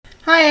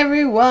Hi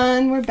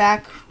everyone, we're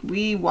back.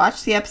 We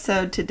watched the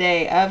episode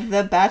today of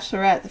The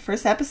Bachelorette, the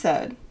first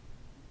episode.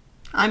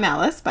 I'm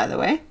Alice, by the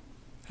way.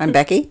 I'm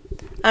Becky.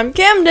 I'm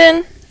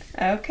Camden.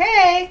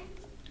 Okay.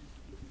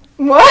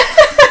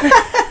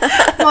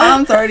 What?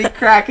 Mom's already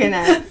cracking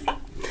up.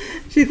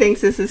 She thinks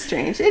this is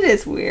strange. It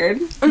is weird.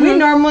 Mm-hmm. We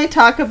normally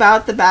talk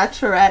about the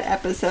Bachelorette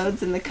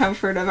episodes in the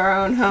comfort of our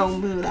own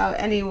home without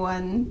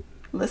anyone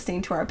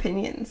listening to our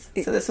opinions.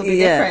 So this will be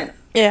different.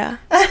 Yeah.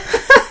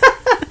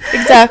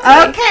 Exactly.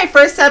 Okay,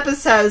 first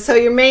episode. So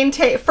your main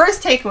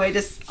first takeaway,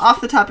 just off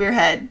the top of your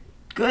head.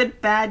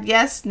 Good, bad,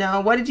 yes, no.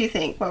 What did you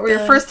think? What were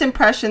your first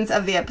impressions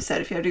of the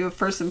episode? If you had to do a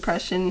first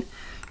impression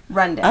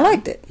rundown. I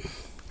liked it.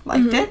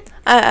 Liked it?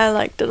 I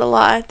liked it a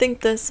lot. I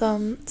think this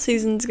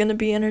season's going to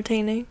be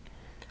entertaining.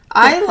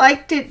 I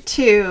liked it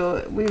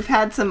too. We've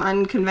had some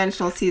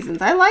unconventional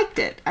seasons. I liked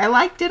it. I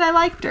liked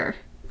her.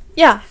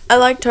 Yeah, I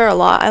liked her a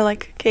lot. I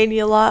like Katie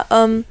a lot.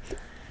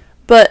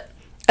 But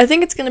I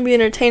think it's going to be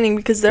entertaining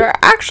because there are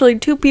actually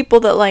two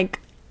people that, like,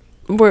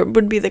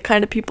 would be the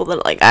kind of people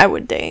that, like, I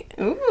would date.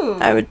 Ooh.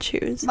 I would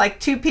choose. Like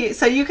two people.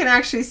 So you can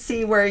actually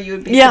see where you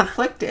would be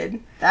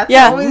conflicted. That's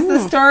always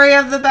the story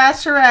of The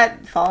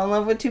Bachelorette. Fall in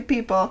love with two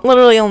people.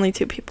 Literally only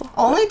two people.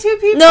 Only two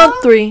people? No,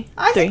 three.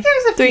 I think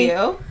there's a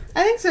few.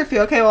 I think there's a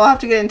few. Okay, we'll have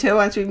to get into it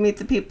once we meet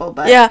the people.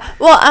 But yeah.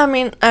 Well,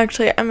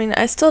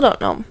 I still don't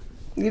know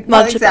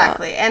much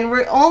exactly. about And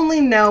we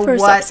only know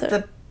what episode.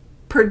 the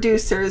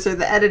producers or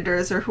the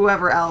editors or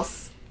whoever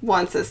else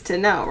wants us to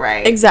know,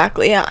 right?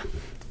 Exactly, yeah.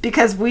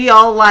 Because we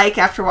all like,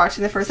 after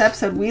watching the first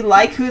episode, we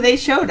like who they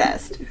showed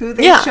us. Who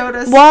they showed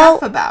us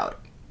stuff about.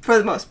 For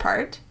the most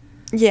part.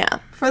 Yeah.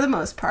 For the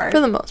most part.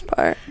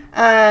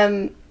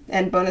 And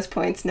bonus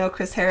points, no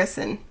Chris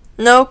Harrison.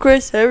 No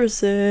Chris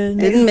Harrison.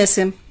 Didn't miss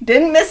him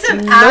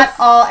at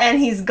all, and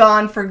he's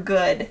gone for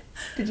good.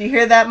 Did you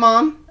hear that,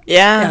 Mom?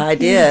 Yeah, I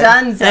did. He's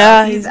done, Zach.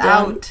 Yeah, he's done.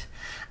 out.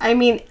 I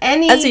mean,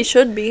 as he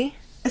should be.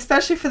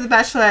 Especially for The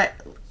Bachelorette,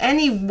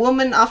 any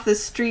woman off the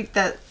street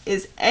that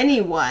is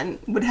anyone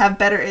would have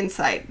better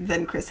insight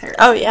than Chris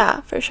Harrison. Oh, yeah,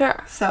 for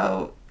sure.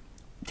 So,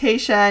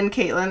 Tayshia and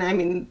Caitlin, I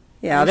mean...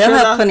 Yeah, they'll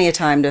have plenty of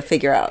time to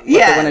figure out what they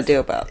want to do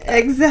about that.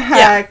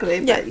 Exactly.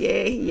 Yeah. But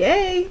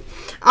yay.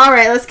 All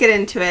right, let's get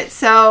into it.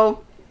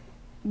 So,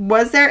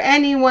 was there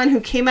anyone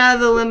who came out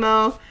of the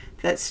limo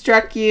that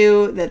struck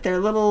you, that their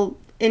little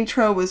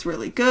intro was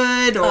really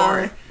good,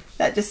 or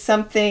that just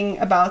something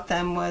about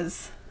them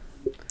was...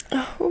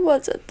 Who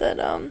was it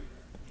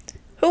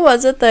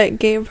that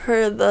gave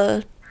her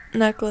the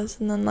necklace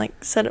and then,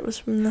 like, said it was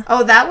from the...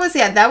 Oh, that was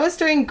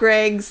during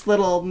Greg's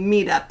little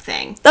meetup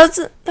thing.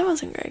 That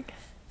wasn't Greg.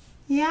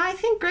 Yeah, I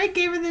think Greg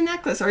gave her the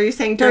necklace. Or are you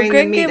saying during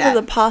Greg the meetup? gave her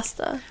the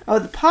pasta. Oh,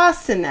 the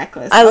pasta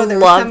necklace. There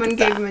was someone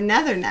gave him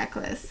another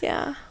necklace.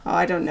 Yeah. Oh,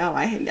 I don't know.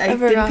 I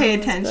didn't pay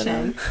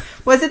attention.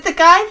 But, Was it the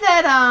guy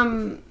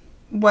that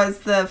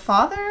was the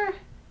father?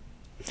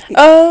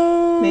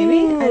 Oh.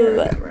 Maybe? I don't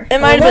remember.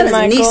 It might have been His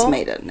Michael. niece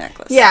made a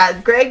necklace.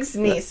 Yeah, Greg's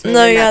niece.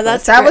 Made a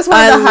necklace. That was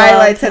one of the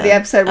highlights him. of the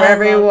episode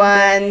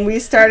where we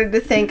started to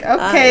think,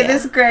 okay,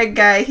 this Greg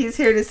guy, he's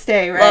here to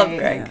stay, right? Love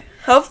Greg. Yeah.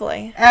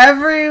 Hopefully.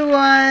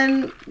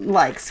 Everyone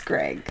likes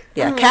Greg.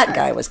 Yeah, cat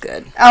guy was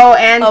good. Oh,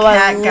 and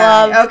cat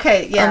guy.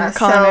 Okay, yeah.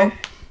 Connor. So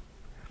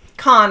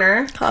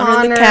Connor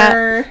the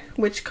cat.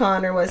 Which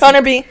Connor was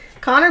Connor B.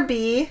 Connor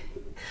B.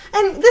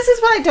 And this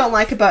is what I don't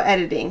like about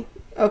editing.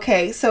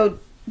 Okay, so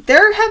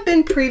there have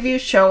been previews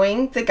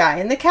showing the guy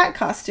in the cat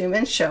costume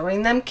and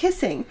showing them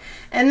kissing.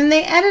 And then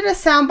they edit a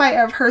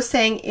soundbite of her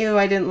saying, ew,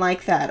 I didn't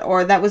like that.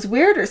 Or that was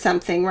weird or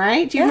something,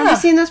 right? Do you remember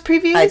seeing those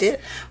previews? I did.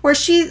 Where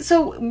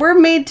so we're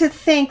made to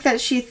think that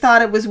she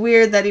thought it was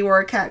weird that he wore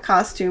a cat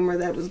costume or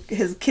that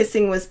his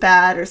kissing was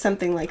bad or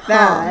something like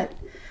that.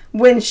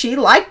 When she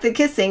liked the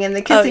kissing and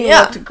the kissing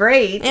looked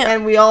great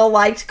and we all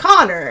liked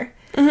Connor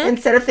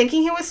instead of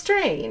thinking he was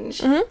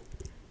strange. Mm-hmm.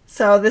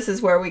 So this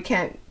is where we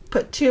can't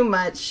put too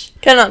much.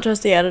 Cannot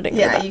trust the editing.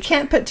 Yeah, you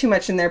can't put too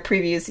much in their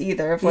previews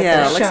either of what they're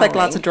showing. Yeah, it looks like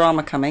lots of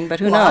drama coming, but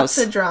who knows? Lots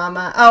of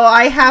drama. Oh,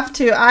 I have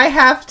to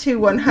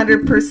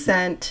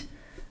 100%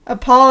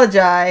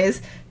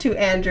 apologize to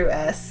Andrew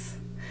S.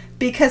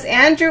 Because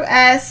Andrew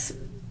S.,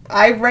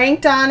 I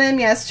ranked on him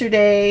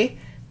yesterday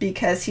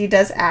because he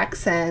does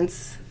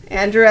accents.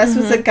 Andrew S.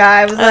 was a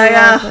guy,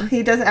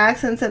 he does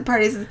accents at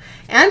parties.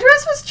 Andrew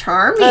S. was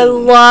charming. I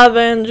love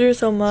Andrew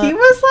so much. He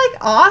was, like,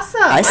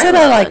 awesome. I said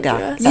I liked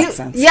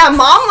accents. Yeah,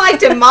 Mom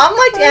liked him. Mom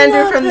liked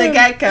Andrew from the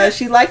get-go.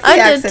 She liked the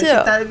accent. She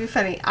thought it'd be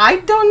funny. I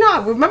don't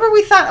know. Remember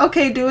we thought,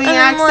 doing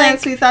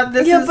accents, we thought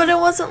this Yeah, but it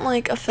wasn't,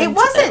 like, offensive. It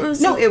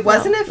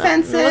wasn't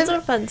offensive. It wasn't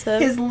offensive.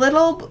 His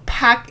little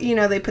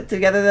they put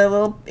together their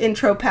little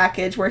intro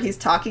package where he's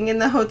talking in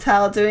the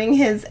hotel doing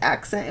his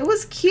accent. It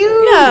was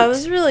cute. Yeah, it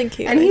was really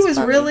cute. And he was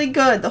really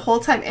good the whole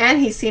time. And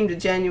he seemed to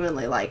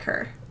genuinely like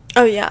her.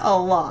 Oh, yeah. A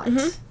lot.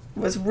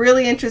 Mm-hmm. Was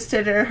really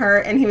interested in her,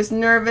 and he was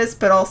nervous,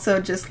 but also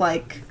just,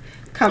 like,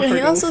 comforting.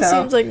 Yeah, he also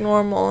seems, like,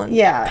 normal and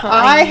kind.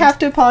 I have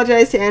to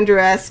apologize to Andrew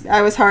S.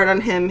 I was hard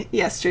on him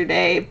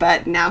yesterday,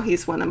 but now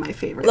he's one of my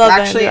favorites. Love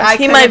Actually,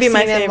 Andrew. He might be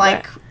my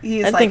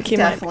favorite. I think he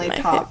definitely might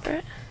be my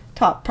favorite.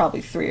 top probably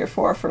 3 or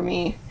 4 for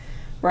me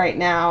right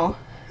now.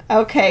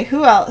 Okay,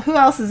 who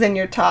else is in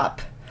your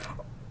top?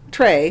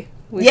 Trey.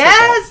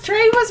 Yes,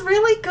 Trey was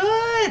really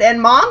good.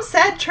 And Mom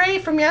said Trey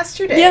from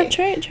yesterday. Yeah,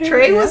 Trey.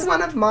 Trey was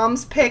one of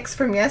Mom's picks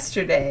from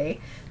yesterday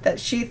that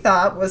she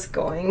thought was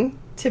going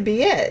to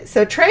be it.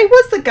 So Trey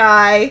was the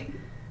guy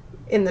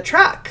in the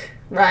truck,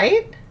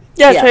 right?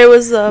 Yeah, Trey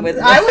was I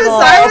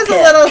was a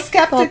little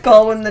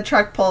skeptical when the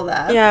truck pulled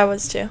up. Yeah, I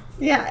was too.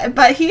 Yeah,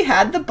 but he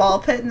had the ball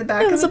pit in the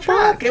back of the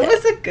truck. It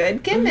was a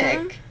good gimmick.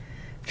 Mm-hmm.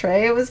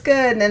 Trey, it was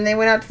good. And then they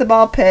went out to the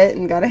ball pit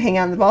and got to hang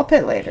out in the ball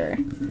pit later.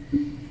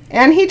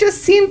 And he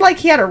just seemed like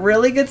he had a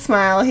really good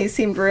smile. He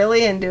seemed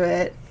really into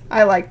it.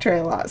 I like Trey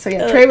a lot. So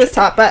yeah, Trey was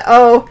top.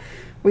 But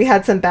we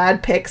had some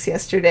bad picks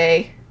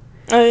yesterday.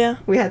 Oh yeah.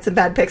 We had some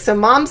bad picks. So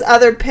Mom's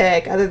other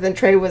pick, other than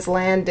Trey, was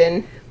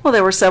Landon. Well,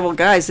 there were several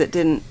guys that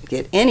didn't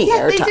get any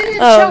airtime. They didn't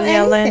show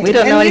anything. Landon. We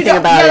don't know anything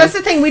about him. Yeah, that's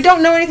the thing. We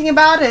don't know anything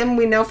about him.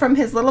 We know from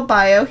his little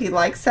bio he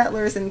likes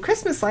settlers and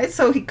Christmas lights,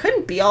 so he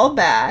couldn't be all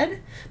bad.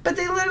 But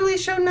they literally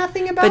show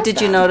nothing about But did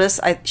you notice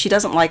she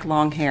doesn't like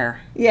long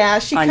hair? Yeah,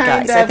 she kind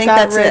guys. of I think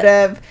got that's rid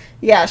of...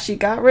 Yeah, she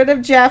got rid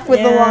of Jeff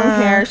with the long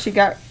hair. She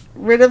got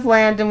rid of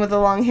Landon with the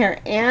long hair.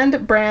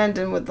 And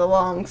Brandon with the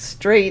long,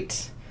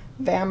 straight,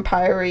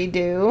 vampire-y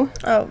do.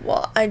 Oh,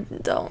 well, I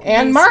don't.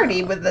 And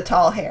Marty with the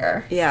tall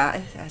hair.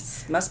 Yeah,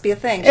 that must be a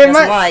thing. She doesn't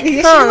like.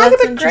 She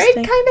but Greg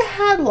kind of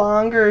had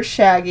longer,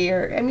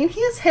 shaggier... I mean,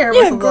 his hair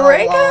was a little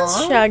Greg long.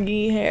 has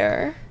shaggy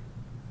hair.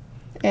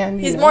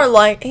 And he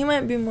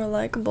might be more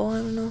likable, I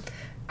don't know.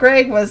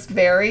 Greg was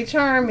very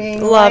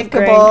charming, Love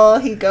likable.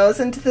 He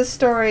goes into the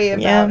story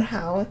about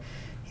how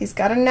he's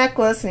got a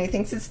necklace and he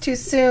thinks it's too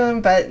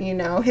soon, but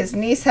his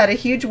niece had a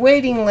huge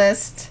waiting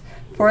list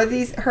for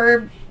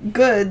her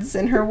goods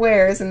and her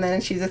wares, and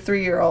then she's a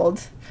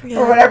 3-year-old. Yeah.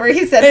 Or whatever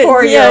he said,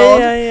 4-year-old.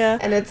 Yeah.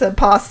 And it's a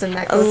pasta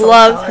necklace. I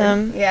love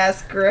him.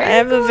 Yes, Greg. I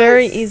have a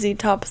very easy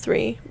top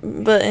 3,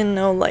 but in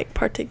no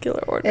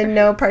particular order. In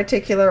no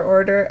particular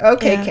order.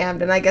 Okay, yeah.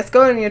 Camden, I guess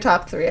go in your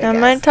top 3.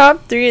 My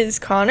top 3 is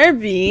Connor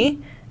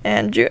B,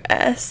 Andrew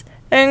S,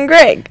 and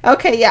Greg.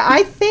 Okay, yeah,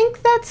 I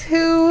think that's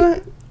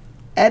who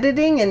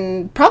editing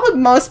and probably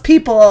most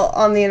people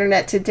on the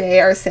internet today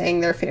are saying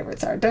their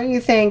favorites are. Don't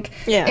you think?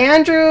 Yeah.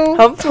 Andrew,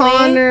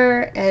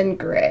 Connor, and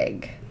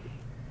Greg.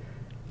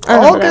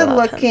 All good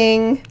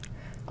looking.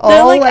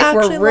 All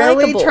were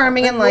really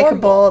charming and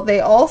likable.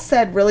 They all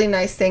said really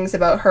nice things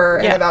about her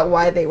and about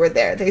why they were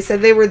there. They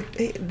said they were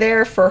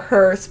there for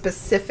her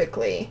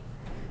specifically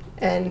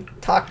and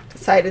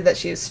cited that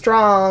she was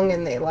strong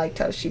and they liked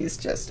how she's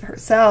just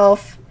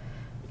herself.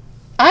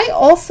 I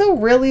also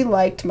really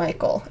liked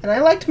Michael, and I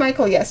liked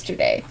Michael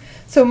yesterday.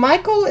 So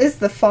Michael is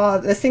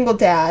the single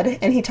dad,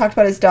 and he talked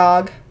about his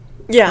dog.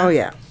 Yeah. Oh,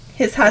 yeah.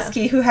 His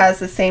husky who has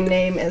the same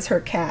name as her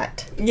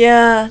cat.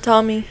 Yeah,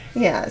 Tommy.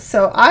 Yeah,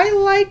 so I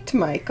liked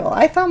Michael.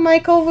 I thought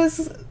Michael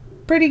was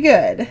pretty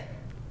good.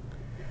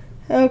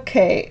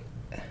 Okay.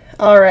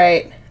 All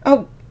right.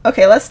 Oh,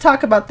 okay, let's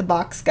talk about the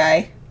box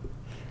guy.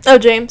 Oh,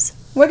 James.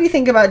 What do you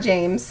think about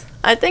James?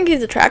 I think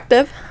he's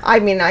attractive. I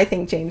mean, I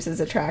think James is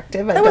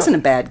attractive. That wasn't a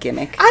bad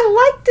gimmick.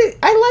 I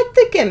liked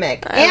the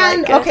gimmick.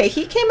 Okay,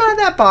 he came out of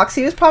that box.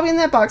 He was probably in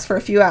that box for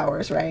a few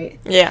hours, right?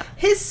 Yeah.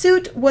 His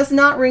suit was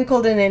not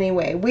wrinkled in any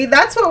way.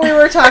 That's what we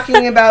were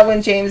talking about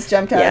when James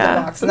jumped out of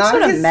the box. Some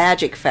sort of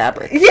magic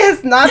fabric.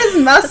 Yes, not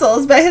his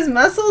muscles, but his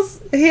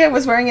muscles. He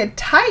was wearing a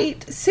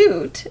tight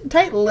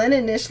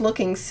linen-ish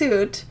looking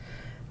suit,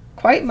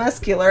 quite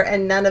muscular,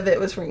 and none of it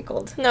was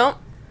wrinkled. No.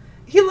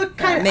 He looked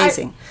kind of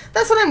amazing.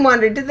 That's what I'm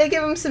wondering. Did they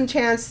give him some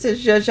chance to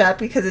zhuzh up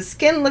because his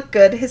skin looked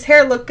good, his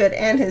hair looked good,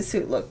 and his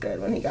suit looked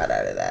good when he got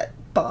out of that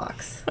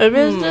box? Maybe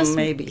it was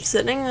just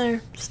sitting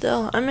there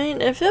still. I mean,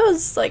 if it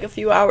was like a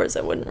few hours,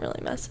 it wouldn't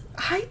really mess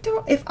it.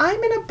 If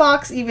I'm in a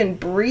box even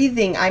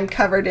breathing, I'm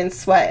covered in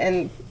sweat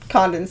and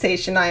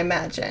condensation, I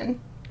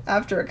imagine,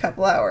 after a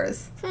couple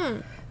hours.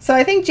 So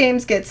I think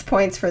James gets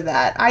points for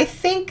that. I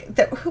think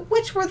that,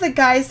 which were the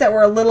guys that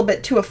were a little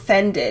bit too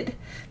offended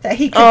that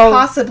he could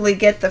possibly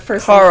get the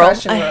first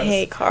impression rose? I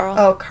hate Carl.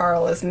 Oh,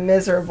 Carl is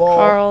miserable.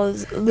 Carl,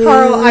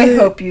 I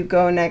hope you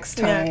go next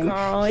time. Yeah,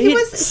 Carl. He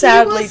was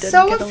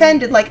so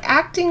offended. Like,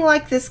 acting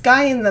like this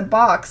guy in the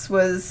box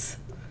was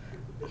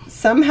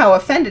somehow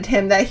offended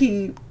him that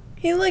he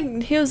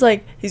was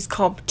like, he's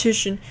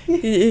competition.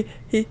 he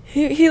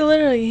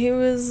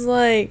was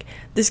like,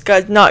 this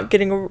guy's not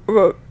getting a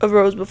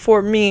rose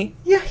before me.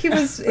 Yeah, he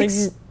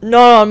was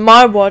not on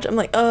my watch. I'm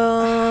like,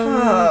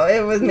 oh, it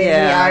was making me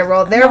eye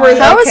roll.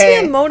 How was he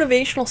a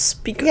motivational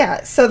speaker?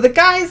 Yeah, so the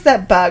guys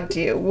that bugged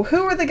you,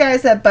 who were the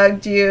guys that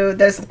bugged you?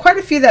 There's quite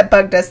a few that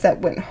bugged us that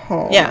went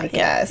home, I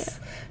guess.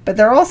 Yeah. But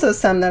there are also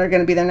some that are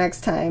going to be there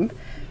next time.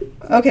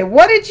 Okay,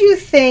 what did you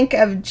think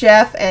of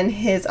Jeff and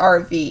his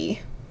RV?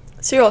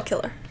 Serial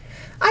killer.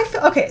 I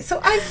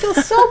feel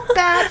so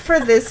bad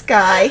for this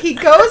guy. He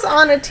goes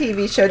on a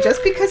TV show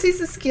just because he's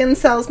a skin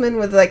salesman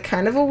with like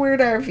kind of a weird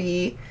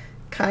RV.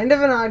 kind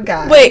of an odd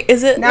guy. Wait,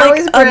 is it now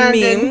like a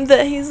meme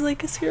that he's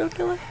like a serial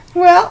killer?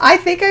 Well, I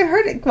think I've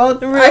heard it. Well,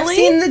 really? I've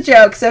seen the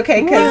jokes,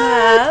 okay, because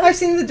I've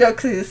seen the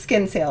jokes. He's a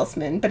skin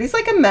salesman, but he's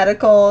like a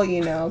medical,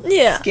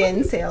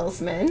 skin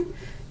salesman.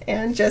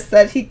 And just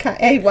that he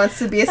wants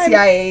to be a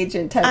CIA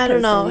agent type person. I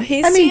don't know.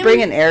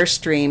 Bring an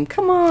Airstream.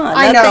 Come on.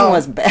 I know. That thing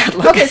was bad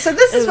looking. Okay, so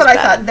this is what I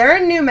thought. They're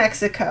in New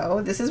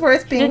Mexico. This is where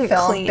it's being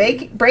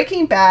filmed.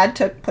 Breaking Bad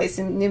took place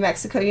in New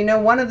Mexico.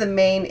 One of the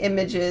main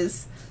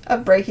images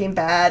of Breaking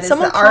Bad is the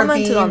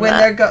RV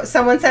when they're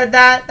someone said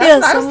that.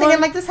 That's what I was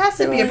thinking. Like, this has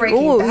to be a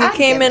Breaking Bad. He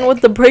came in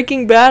with the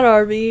Breaking Bad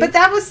RV. But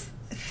that was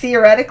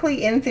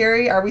theoretically, in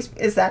theory,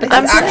 is that his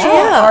actual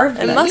RV?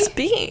 It must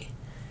be.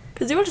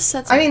 Because you would have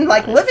said something. I mean,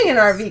 like, living in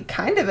an RV,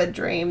 kind of a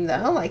dream,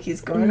 though. Like,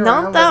 he's going around.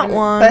 Not that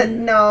one. But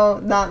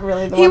no, not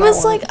really the one. He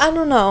was like, I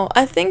don't know.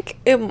 I think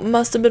it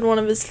must have been one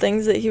of his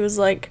things that he was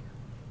like,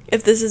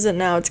 if this isn't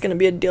now, it's going to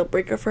be a deal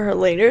breaker for her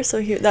later.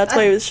 So that's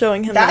why he was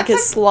showing him, like,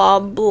 his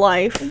slob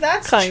life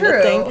kind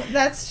of thing.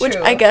 That's true. Which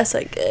I guess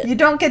I get. You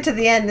don't get to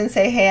the end and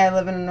say, hey, I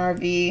live in an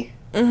RV.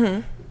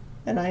 Mm-hmm.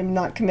 And I'm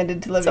not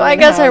committed to living in a house. So I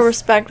guess I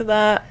respect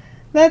that.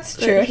 That's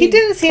true. He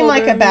didn't seem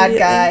like a bad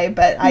guy,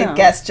 but I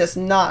guess just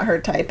not her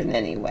type in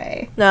any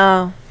way.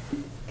 No.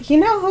 You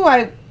know who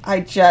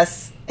I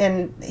just,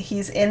 and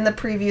he's in the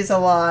previews a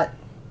lot,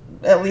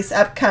 at least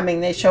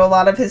upcoming. They show a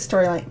lot of his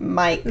storyline.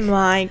 Mike.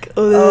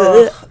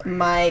 Ugh.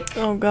 Mike.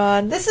 Oh,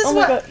 God. This is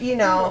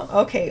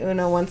okay,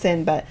 Uno once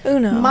in, but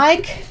Uno.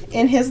 Mike,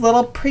 in his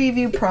little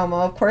preview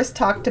promo, of course,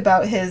 talked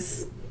about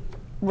his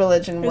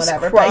religion,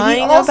 whatever, but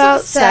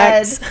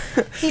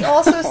he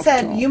also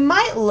said you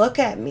might look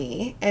at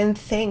me and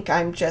think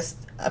I'm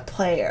just a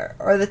player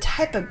or the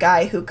type of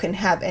guy who can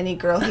have any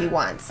girl he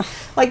wants.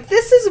 Like,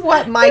 this is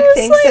what Mike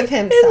thinks of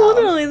himself.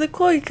 Literally, the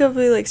quote could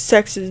be like,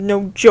 sex is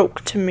no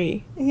joke to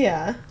me.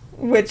 Yeah,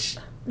 which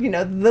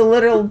the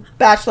literal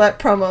Bachelorette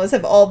promos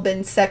have all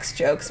been sex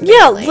jokes mainly.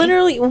 Yeah,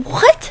 literally.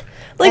 What?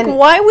 Like,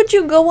 why would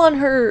you go on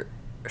her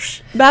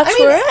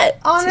Bachelorette?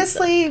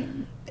 Honestly.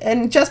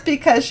 And just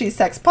because she's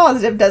sex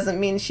positive doesn't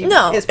mean she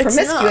is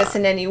promiscuous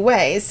in any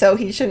way, so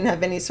he shouldn't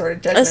have any sort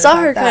of judgment. I saw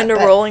her kind of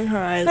rolling her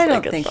eyes. I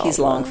don't think he's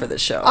long for the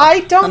show. I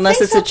don't unless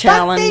think it's a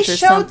challenge or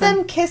something. They showed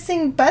them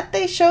kissing, but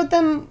they showed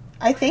them,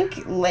 I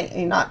think,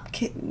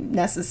 not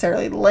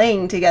necessarily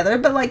laying together,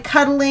 but like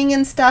cuddling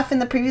and stuff in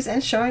the previews,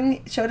 and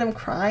showed him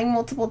crying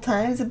multiple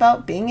times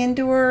about being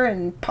into her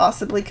and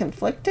possibly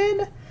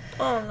conflicted.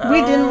 Oh no!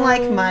 We didn't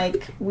like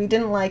Mike. We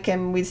didn't like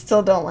him. We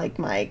still don't like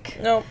Mike.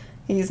 Nope.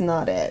 He's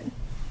not it.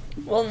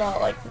 Well, not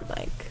like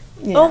Mike.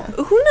 Yeah. Oh,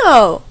 who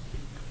know?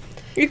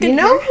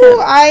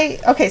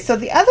 Okay, so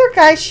the other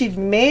guy she'd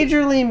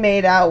majorly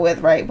made out with,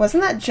 right?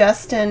 Wasn't that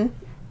Justin?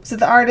 Was it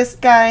the artist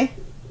guy?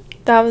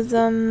 That was,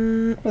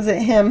 Was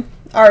it him?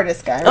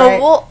 Artist guy, right? Oh,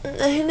 well,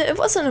 it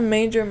wasn't a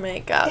major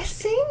makeout. It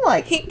seemed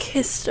like... He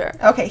kissed her.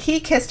 Okay,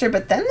 he kissed her,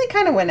 but then they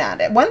kind of went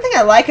at it. One thing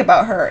I like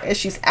about her is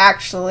she's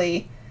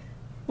actually...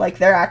 Like,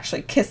 they're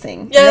actually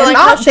kissing.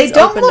 Yeah, they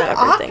don't look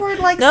awkward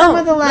like some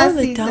of the last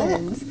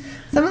seasons.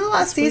 Some of the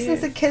last seasons,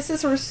 the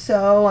kisses were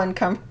so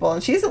uncomfortable,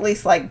 and she's at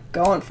least, like,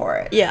 going for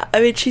it. Yeah, I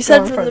mean, she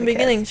said from the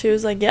beginning, she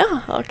was like,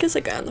 yeah, I'll kiss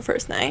a guy on the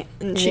first night.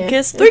 And she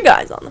kissed 3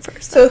 guys on the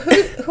first night.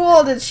 So who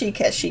all did she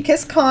kiss? She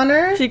kissed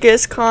Connor. She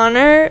kissed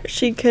Connor.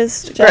 She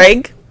kissed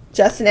Greg.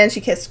 Justin, and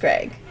she kissed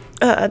Greg.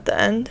 At the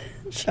end.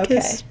 She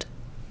kissed...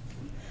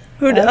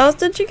 Who else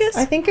did she kiss?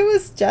 I think it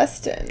was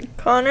Justin.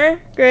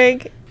 Connor,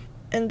 Greg,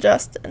 and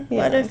Justin.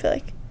 Yeah. Why do I feel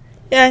like...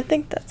 Yeah, I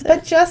think that's it.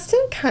 But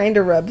Justin kind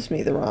of rubs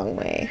me the wrong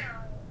way.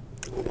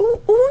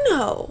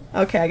 Uno.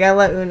 Okay, I gotta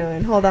let Uno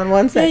in. Hold on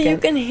one second. Yeah, you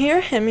can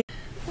hear him.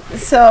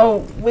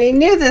 So, we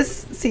knew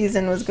this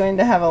season was going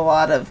to have a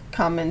lot of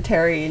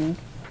commentary and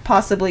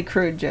possibly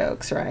crude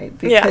jokes, right?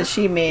 Because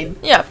she made...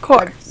 Yeah, of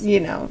course.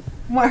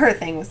 What her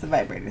thing was the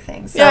vibrator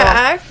thing. So.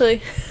 Yeah,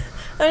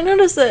 I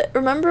noticed that.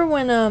 Remember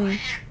when,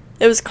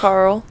 it was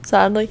Carl,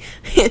 sadly.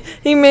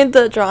 He made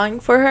the drawing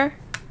for her.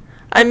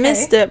 I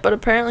missed it, but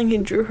apparently he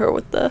drew her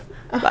with the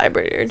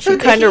vibrator, and she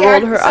kind of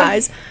rolled her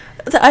eyes.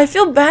 I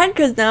feel bad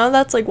because now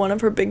that's like one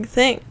of her big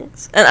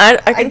things, and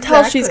I can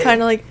tell she's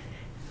kind of like,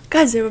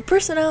 guys, they have a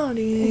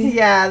personality.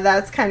 Yeah,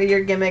 that's kind of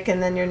your gimmick,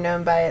 and then you're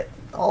known by it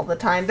all the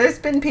time. There's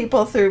been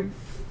people through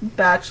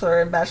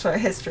Bachelor and Bachelorette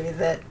history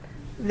that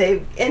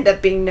they end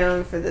up being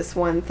known for this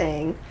one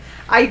thing.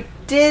 I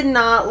did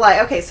not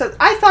like... Okay, so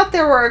I thought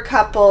there were a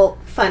couple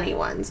funny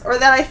ones, or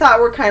that I thought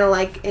were kind of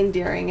like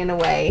endearing in a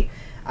way.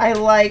 I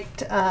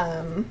liked...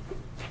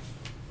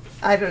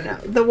 I don't know.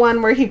 The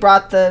one where he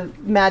brought the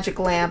magic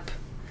lamp.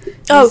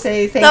 That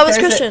was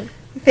Christian.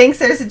 Thinks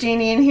there's a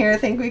genie in here.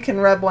 Think we can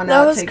rub one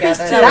out together.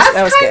 Christian.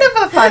 That's kind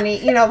of a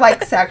funny,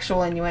 like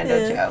sexual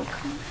innuendo joke.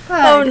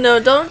 Oh no,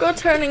 don't go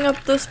turning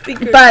up those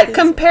speakers. But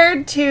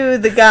compared to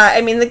the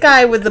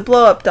guy with the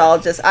blow up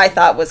doll, I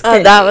thought was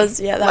cringy. That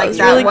was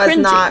really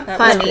cringy. Not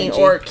funny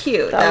or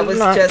cute. That was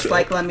just cute.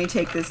 Like, let me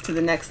take this to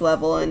the next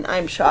level, and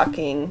I'm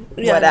shocking,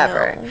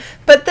 whatever. No.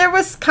 But there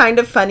was kind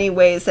of funny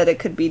ways that it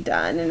could be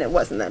done, and it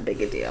wasn't that big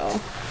a deal.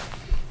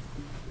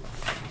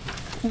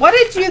 What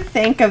did you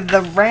think of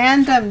the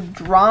random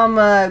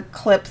drama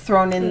clip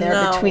thrown in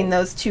there between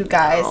those two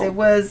guys? No. It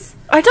was...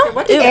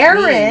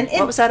 Aaron.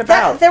 What was that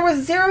about? There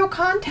was zero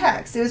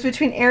context. It was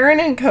between Aaron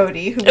and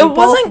Cody, who it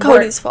wasn't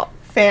Cody's fault.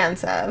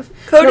 Fans of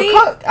Cody.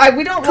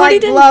 We don't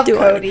love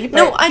Cody. But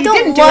no, I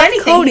don't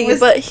love Cody,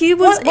 but he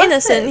was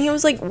innocent. He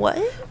was like, "What?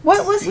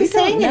 What was he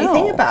saying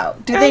anything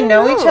about? Do they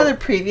know each other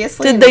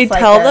previously? Did they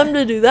tell them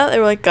to do that? They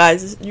were like,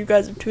 "Guys, you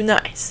guys are too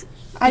nice."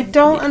 I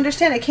don't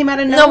understand. It came out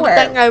of nowhere. No, but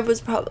that guy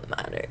was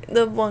problematic.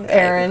 The one guy,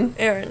 Aaron,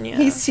 yeah.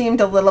 He seemed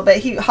a little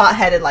bit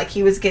hot-headed, like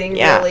he was getting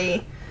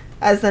really,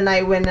 as the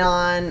night went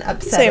on,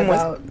 upset Same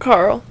about with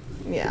Carl.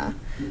 Yeah.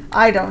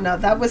 I don't know.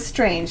 That was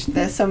strange.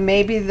 So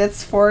maybe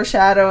that's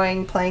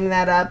foreshadowing, playing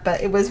that up,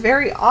 but it was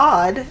very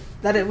odd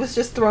that it was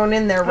just thrown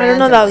in there randomly. I don't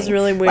know, that was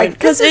really weird.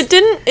 Because it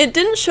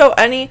didn't show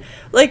any,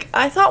 like,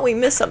 I thought we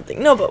missed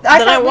something. No, but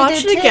then I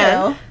watched it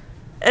again,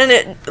 and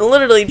it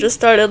literally just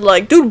started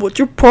like, dude, what's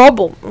your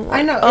problem?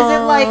 I know. Is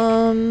it like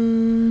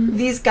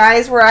these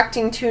guys were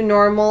acting too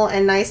normal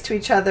and nice to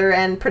each other,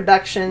 and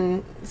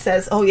production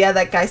says, oh yeah,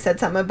 that guy said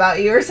something about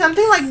you or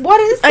something? Like,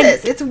 what is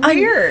this? It's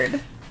weird.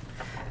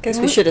 I guess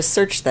we should have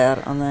searched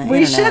that on the internet.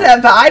 We should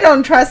have, but I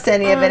don't trust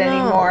any of it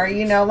anymore.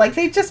 You know, like,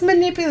 they just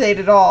manipulate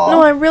it all.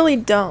 No, I really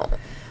don't.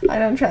 I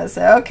don't trust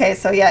it. Okay,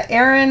 so yeah,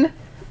 Aaron...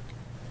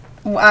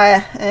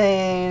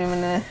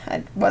 I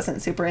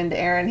wasn't super into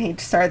Aaron. He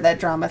started that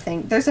drama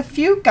thing. There's a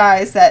few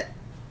guys that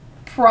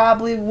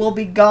probably will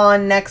be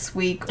gone next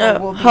week, or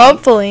will be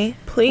hopefully,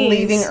 please,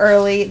 leaving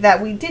early,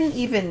 that we didn't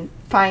even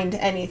find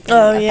anything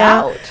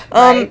about.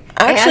 Right?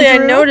 Actually,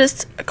 Andrew? I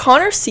noticed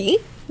Connor C.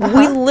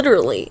 We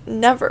literally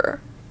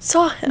never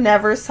saw him.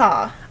 Never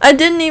saw. I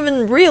didn't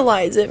even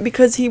realize it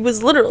because he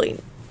was literally,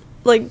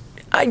 like,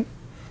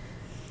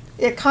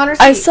 Connor C.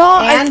 I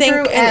saw,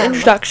 Andrew I think, an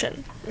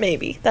introduction.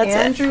 Maybe. That's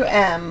Andrew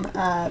M.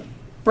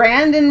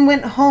 Brandon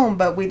went home,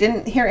 but we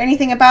didn't hear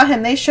anything about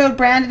him. They showed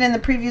Brandon in the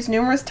previews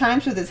numerous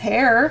times with his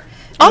hair.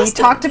 And he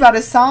talked about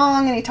his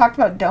song, and he talked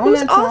about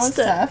donuts and all that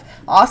stuff.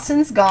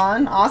 Austin's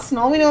gone. Austin,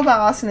 all we know about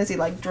Austin is he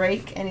liked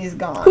Drake, and he's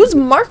gone. Who's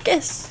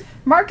Marcus?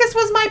 Marcus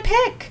was my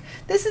pick.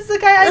 This is the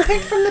guy I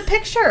picked from the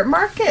picture,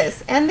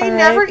 Marcus. And they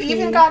never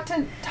even got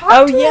to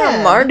talk to him. Oh,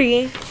 yeah,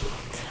 Marty.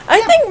 I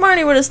think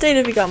Marty would have stayed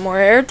if he got more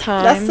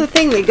airtime. That's the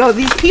thing. They go,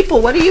 these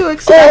people, what are you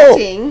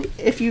expecting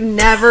if you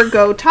never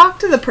go talk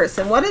to the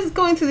person? What is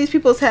going through these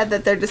people's head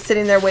that they're just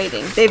sitting there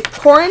waiting? They've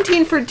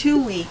quarantined for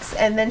 2 weeks,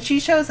 and then she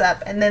shows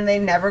up, and then they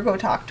never go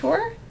talk to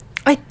her?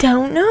 I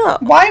don't know.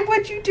 Why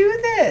would you do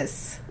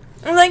this?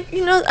 Like,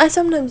 you know, I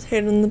sometimes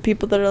hate on the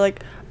people that are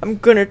like, I'm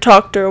going to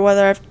talk to her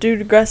whether I have to do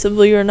it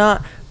aggressively or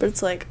not. But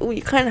it's like, oh,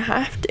 you kind of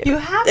have to. You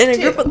have to. In a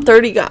group of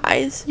 30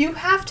 guys. You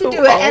have to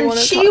do it. And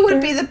she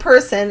would be the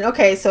person.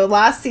 Okay, so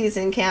last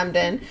season,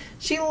 Camden,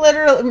 she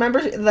literally,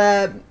 remember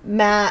the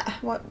Matt?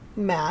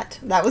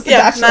 That was the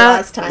Bachelor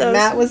last time.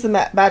 Matt was the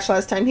Bachelor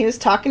last time. He was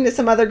talking to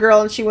some other girl,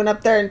 and she went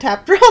up there and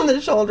tapped her on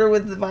the shoulder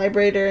with the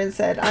vibrator and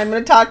said, I'm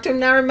going to talk to him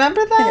now.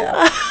 Remember that?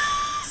 Yeah.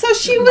 So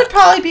she would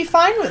probably be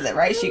fine with it,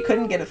 right? She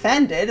couldn't get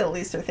offended, at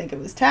least or think it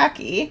was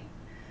tacky.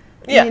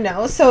 Yeah. You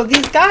know, so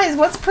these guys,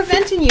 what's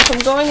preventing you from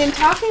going and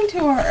talking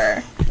to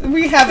her?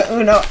 We have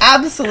Uno,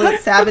 absolute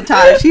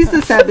sabotage. He's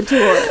the saboteur.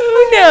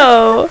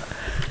 Uno.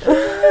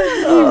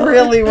 He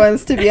really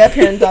wants to be up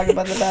here and talk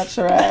about the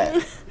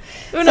Bachelorette.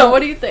 Uno, what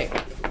do you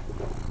think?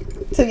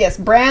 So yes,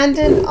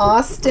 Brandon,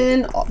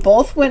 Austin,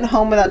 both went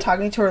home without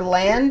talking to her.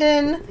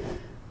 Landon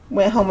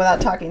went home without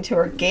talking to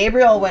her.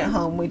 Gabriel went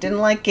home. We didn't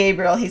like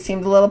Gabriel. He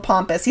seemed a little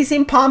pompous. He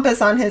seemed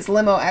pompous on his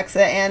limo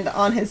exit and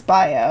on his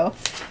bio.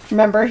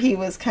 Remember, he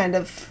was kind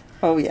of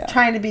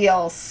trying to be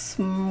all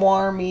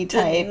smarmy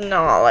type.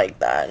 Not like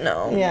that,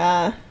 no.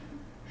 Yeah.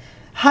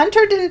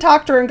 Hunter didn't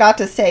talk to her and got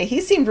to stay.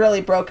 He seemed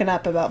really broken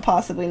up about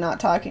possibly not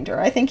talking to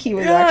her. I think he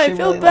was actually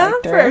really liked her. I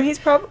feel bad for him. He's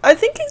I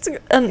think he's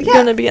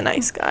gonna be a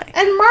nice guy.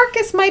 And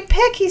Marcus, my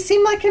pick, he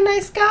seemed like a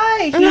nice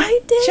guy.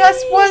 He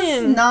just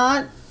was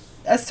not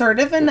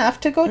assertive enough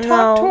to go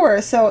talk to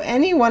her. So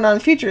anyone on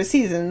future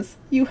seasons,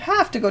 you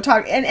have to go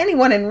talk. And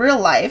anyone in real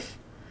life,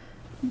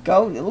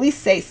 go at least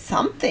say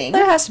something.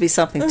 There has to be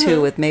something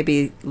too with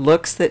maybe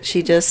looks that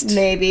she just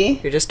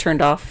you're just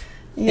turned off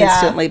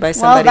instantly by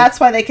somebody. Well, that's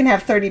why they can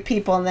have 30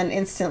 people and then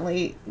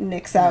instantly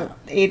nix out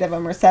 8 of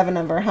them or 7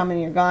 of them or how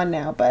many are gone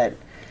now. But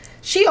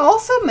she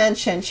also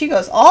mentioned, she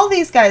goes, all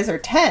these guys are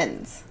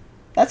 10s.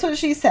 That's what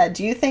she said.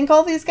 Do you think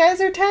all these guys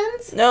are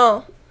 10s?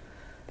 No.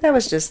 That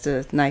was just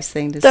a nice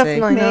thing to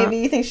Definitely say. Maybe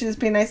you think she'd just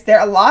be nice. There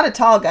are a lot of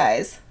tall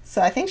guys,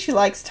 so I think she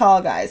likes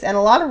tall guys and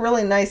a lot of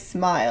really nice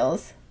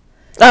smiles.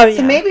 Oh yeah.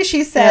 So maybe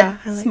she said,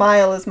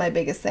 "Smile is my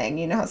biggest thing."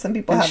 You know how some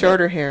people have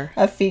shorter hair,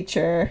 a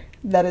feature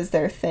that is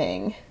their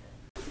thing.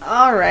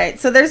 All right,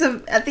 so there's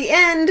at the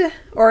end,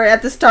 or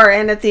at the start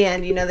and at the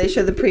end, you know, they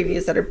show the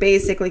previews that are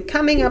basically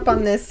coming up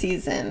on this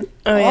season.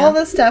 All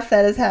the stuff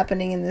that is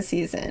happening in the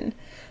season.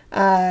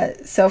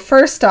 So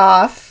first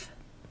off,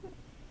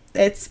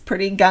 it's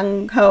pretty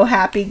gung-ho,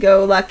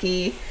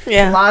 happy-go-lucky.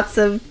 Yeah. Lots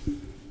of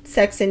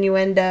sex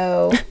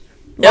innuendo.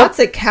 lots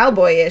of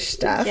cowboyish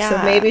stuff. Yeah,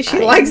 so maybe she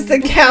likes the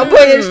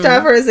cowboyish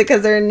stuff, or is it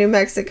because they're in New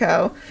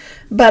Mexico?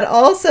 But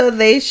also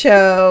they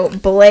show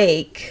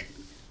Blake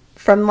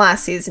from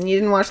last season. You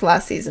didn't watch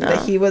last season,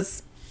 but he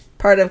was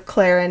part of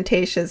Claire and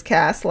Tasha's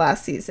cast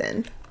last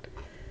season.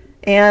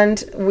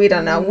 And we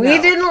don't know. No. We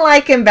didn't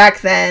like him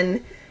back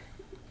then.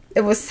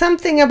 It was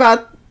something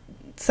about him.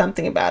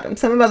 Something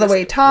about the way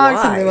he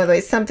talks,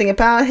 something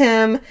about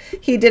him.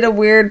 He did a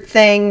weird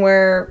thing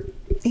where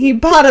he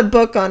bought a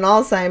book on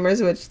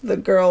Alzheimer's, which the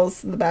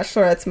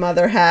Bachelorette's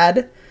mother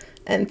had,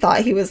 and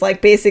thought he was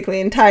like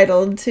basically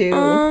entitled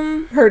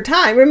to her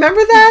time. Remember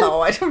that?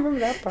 No, I don't remember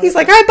that part. He's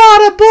like, I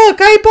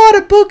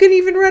bought a book and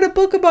even read a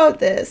book about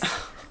this.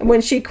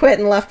 When she quit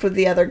and left with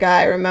the other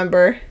guy,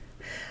 remember?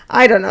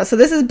 I don't know. So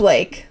this is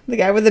Blake, the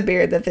guy with the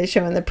beard that they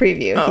show in the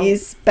preview. Oh.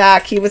 He's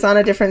back. He was on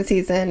a different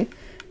season,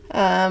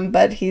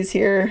 but he's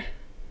here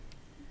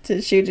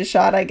to shoot a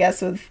shot, I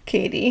guess, with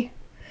Katie,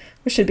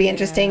 which should be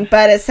interesting.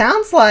 But it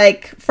sounds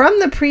like from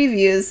the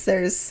previews,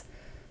 there's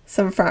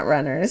some front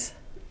runners.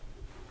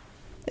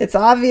 It's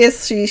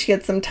obvious she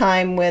gets some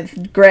time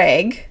with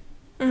Greg,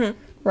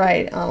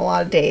 right, on a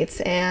lot of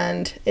dates,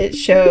 and it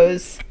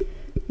shows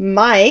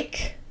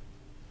Mike.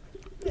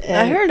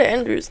 I heard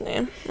Andrew's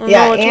name.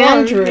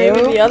 Andrew.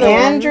 Maybe the other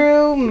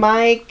Andrew, one.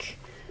 Mike,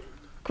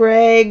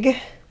 Greg,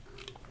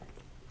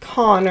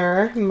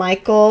 Connor,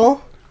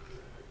 Michael.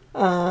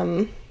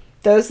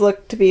 Those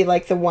look to be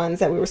like the ones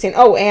that we were seeing.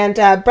 Oh, and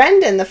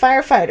Brendan, the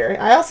firefighter.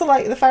 I also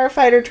like the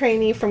firefighter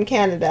trainee from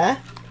Canada.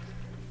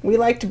 We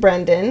liked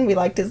Brendan. We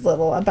liked his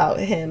little about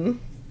him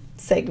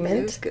segment.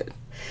 It was good.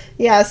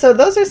 Yeah, so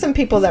those are some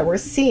people that we're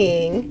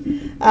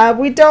seeing.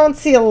 We don't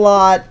see a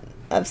lot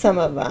of some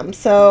of them.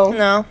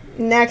 So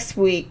next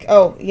week,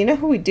 you know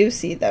who we do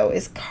see though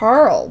is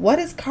Carl. What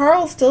is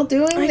Carl still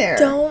doing there? I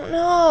don't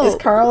know. Is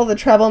Carl the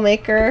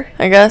troublemaker?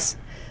 I guess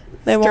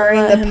they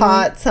stirring the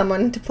pot.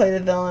 Someone to play the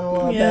villain a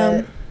little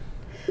bit.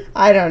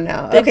 I don't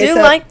know. They do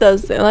like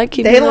those. They like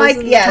keeping those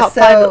in the top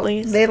 5 at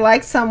least. They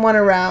like someone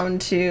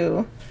around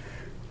to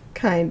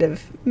kind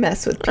of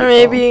mess with people. Or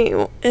maybe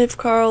if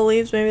Carl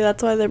leaves, maybe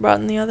that's why they brought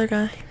in the other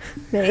guy.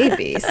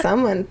 Maybe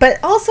someone. But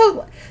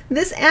also,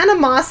 this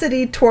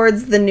animosity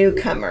towards the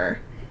newcomer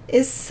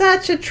is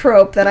such a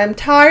trope that I'm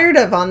tired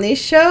of on these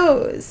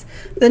shows.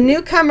 The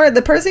newcomer,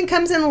 the person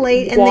comes in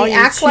late and they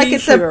act like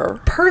it's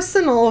a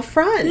personal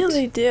affront. Yeah,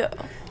 they do.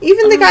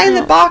 Even the guy in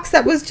the box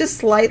that was just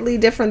slightly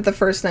different the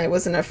first night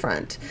was an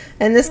affront.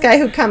 And this guy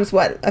who comes,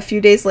 a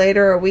few days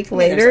later or a week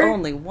later? There's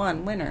only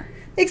one winner.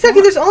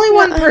 Exactly, there's only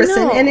one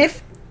person, and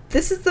if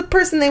this is the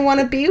person they want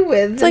to be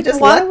with, then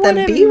just let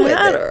them be with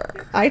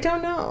it. I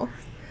don't know.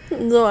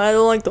 No, I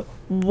don't like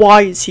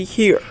why is he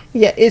here?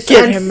 Yeah, it's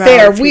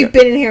unfair. We've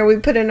been in here,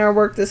 we've put in our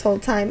work this whole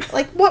time.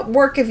 Like, what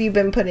work have you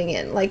been putting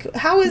in? Like,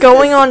 how is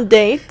going on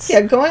dates?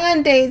 Yeah, going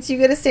on dates, you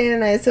get to stay in a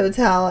nice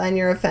hotel, and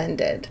you're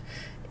offended.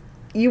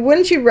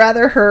 Wouldn't you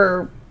rather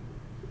her,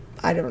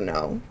 I don't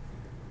know,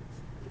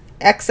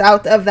 X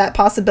out of that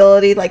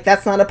possibility? Like,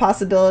 that's not a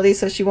possibility,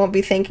 so she won't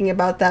be thinking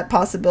about that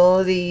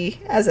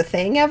possibility as a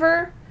thing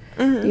ever?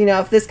 Mm-hmm. You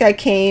know, if this guy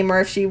came, or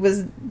if she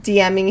was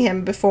DMing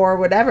him before,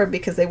 whatever,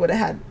 because they would have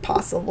had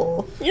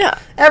possible... Yeah.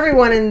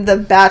 Everyone in the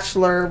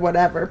Bachelor,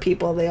 whatever,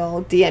 people, they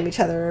all DM each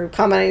other, or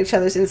comment on each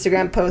other's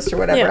Instagram posts or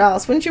whatever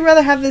else. Wouldn't you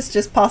rather have this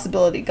just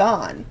possibility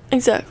gone?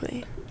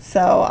 Exactly.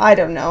 So, I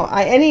don't know.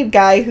 Any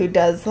guy who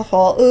does the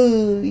whole,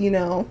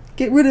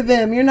 get rid of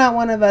him, you're not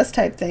one of us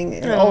type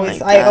thing.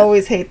 I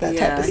always hate that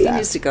type of stuff. He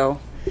needs to go.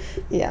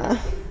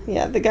 Yeah.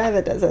 Yeah, the guy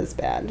that does that is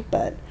bad.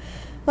 But,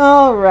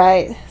 all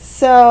right.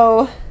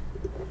 So,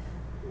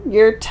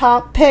 your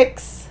top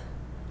picks.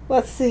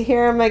 Let's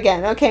hear them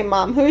again. Okay,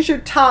 Mom, who's your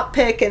top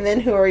pick, and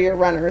then who are your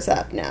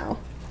runners-up now?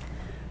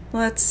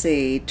 Let's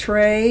see.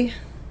 Trey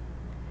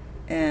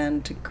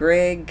and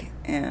Greg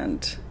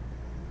and...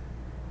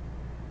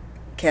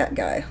 cat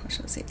guy. What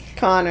should I say?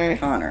 Connor.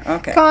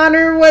 Okay.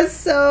 Connor was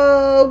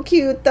so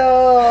cute,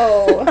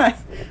 though.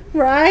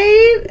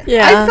 Right?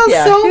 Yeah. I felt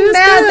so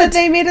mad that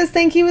they made us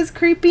think he was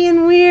creepy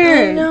and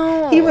weird. I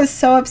know. He was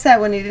so upset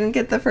when he didn't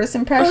get the first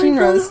impression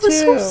rose, too.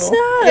 It was so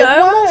sad. I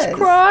almost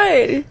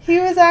cried. He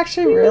was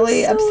actually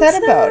really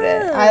upset about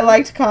it. I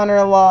liked Connor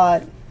a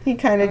lot. He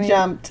kind of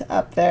jumped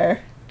up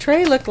there.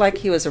 Trey looked like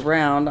he was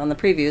around on the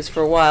previews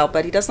for a while,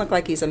 but he doesn't look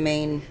like he's a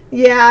main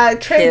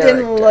Trey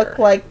didn't look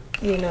like,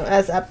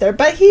 as up there.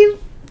 But he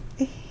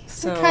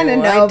kind of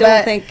know. I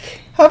don't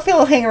think... Hopefully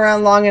he'll hang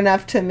around long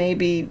enough to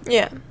maybe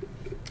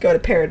go to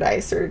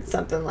Paradise or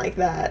something like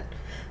that.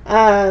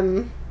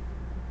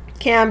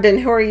 Camden,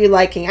 who are you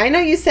liking? I know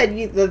you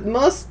said the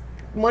most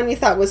one you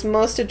thought was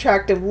most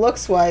attractive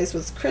looks-wise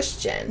was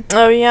Christian.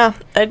 Oh, yeah.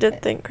 I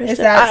did think Christian. Is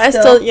that I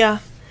still, yeah.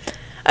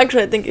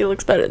 Actually, I think he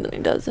looks better than he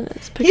does in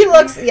his picture.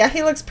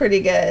 He looks pretty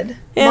good.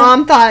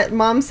 Yeah.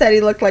 Mom said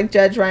he looked like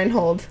Judge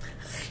Reinhold.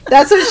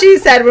 That's what she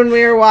said when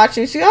we were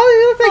watching. She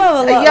you look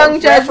like a young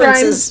Judge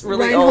Reinhold.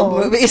 Really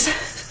old movies.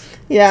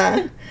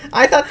 Yeah.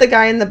 I thought the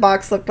guy in the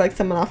box looked like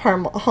someone off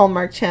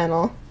Hallmark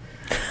Channel.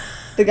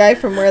 The guy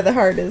from Where the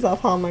Heart Is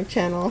off Hallmark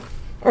Channel.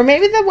 Or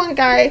maybe the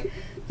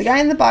The guy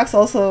in the box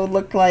also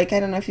looked like, I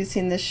don't know if you've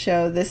seen this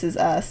show, This Is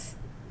Us.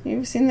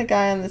 You've seen the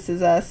guy on This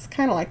Is Us?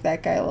 Kind of like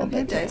that guy a little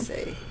bit, too. What did I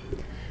say?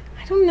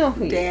 I don't know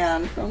who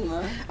Dan from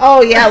the...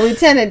 Oh, yeah,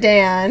 Lieutenant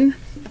Dan.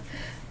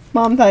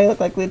 Mom thought he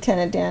looked like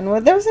Lieutenant Dan.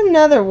 Well, there was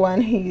another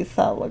one who you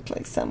thought looked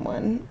like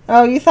someone.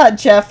 Oh, you thought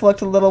Jeff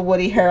looked a little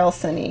Woody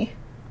Harrelson-y.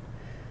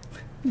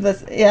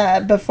 Yeah,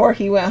 before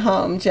he went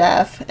home,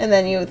 Jeff. And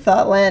then you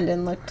thought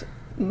Landon looked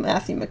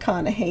Matthew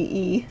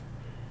McConaughey-y.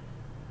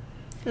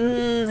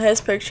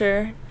 His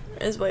picture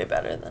is way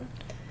better than...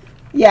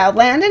 Yeah,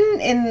 Landon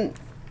in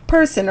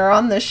person or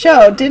on the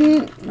show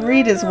didn't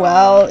read as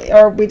well,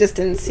 or we just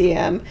didn't see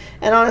him.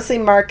 And honestly,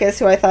 Marcus,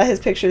 who I thought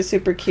his picture was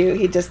super cute,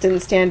 he just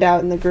didn't stand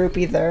out in the group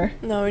either.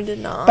 No, he did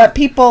not. But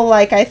people,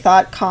 like, I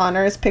thought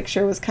Connor's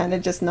picture was kind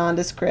of just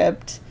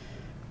nondescript.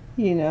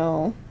 You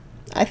know,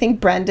 I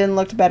think Brendan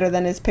looked better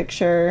than his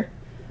picture.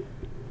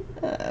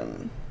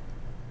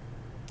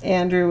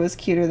 Andrew was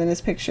cuter than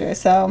his picture,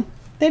 so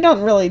they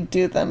don't really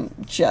do them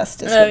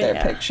justice with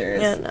their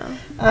pictures. Yeah,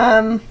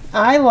 no.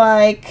 I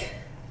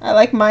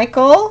like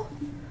Michael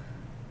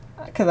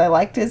because I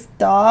liked his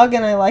dog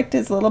and I liked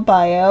his little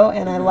bio,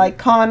 and I like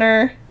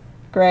Connor,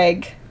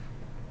 Greg,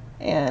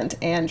 and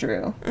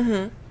Andrew.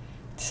 Mm-hmm.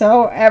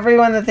 So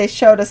everyone that they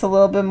showed us a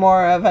little bit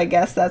more of, I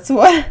guess that's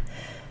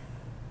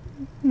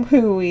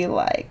who we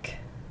like.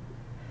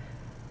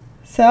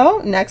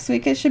 So next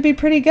week it should be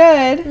pretty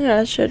good.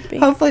 Yeah, it should be.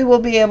 Hopefully we'll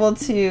be able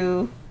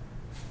to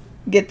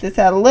get this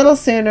out a little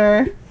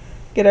sooner,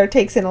 get our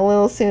takes in a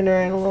little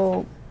sooner and a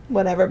little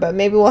whatever, but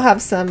maybe we'll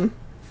have some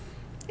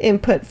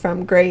input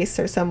from Grace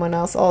or someone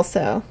else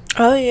also.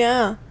 Oh,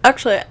 yeah.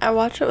 Actually, I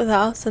watched it with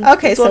Allison.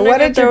 Okay, so what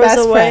did your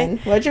best friend,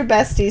 what did your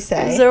bestie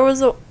say?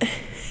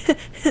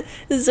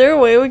 Is there a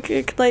way we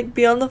could, like,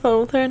 be on the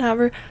phone with her and have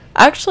her...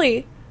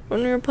 Actually,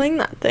 when we were playing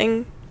that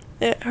thing,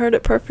 it heard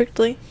it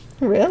perfectly.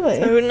 Really?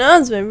 So who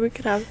knows? Maybe we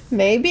could have...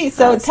 Maybe.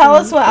 So tell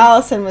us what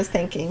Allison was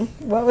thinking.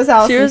 What was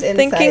Allison's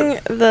insight? She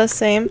was thinking the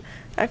same.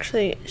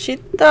 Actually, she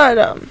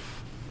thought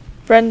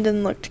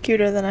Brendan looked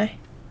cuter than I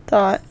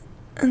thought.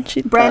 And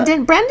she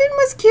Brendan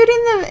was cute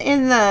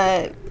in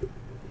the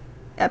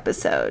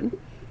episode.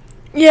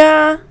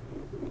 Yeah.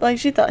 Like,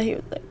 she thought he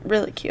was, like,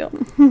 really cute.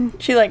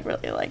 She, like,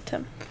 really liked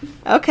him.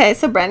 Okay,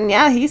 so Brendan,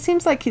 yeah, he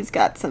seems like he's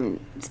got some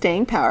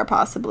staying power,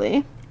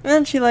 possibly. And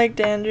then she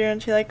liked Andrew,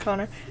 and she liked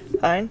Connor.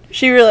 Fine.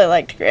 She really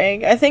liked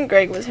Greg. I think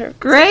Greg was her.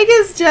 Greg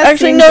is just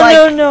actually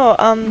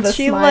no.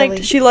 She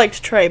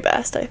liked Trey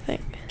best, I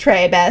think.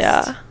 Trey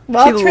best. Yeah.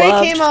 Well, Trey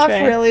came off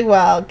really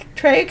well.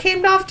 Trey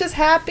came off just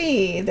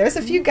happy. There's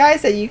a few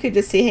guys that you could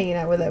just see hanging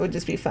out with that would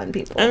just be fun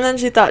people. And then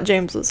she thought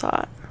James was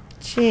hot.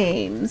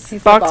 James.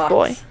 He's Box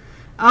Boy.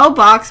 Oh,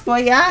 Box Boy.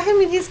 Yeah, I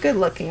mean, he's good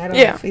looking. I don't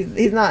know if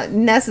he's not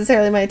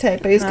necessarily my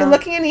type, but he's good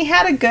looking, and he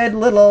had a good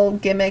little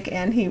gimmick,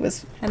 and he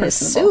was personable. His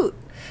suit.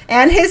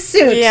 And his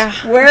suit. Yeah.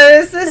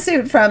 Where is the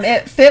suit from?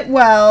 It fit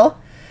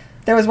well.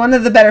 There was one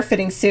of the better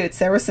fitting suits.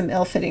 There were some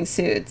ill-fitting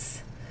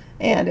suits,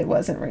 and it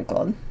wasn't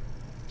wrinkled.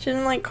 She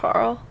didn't like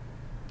Carl.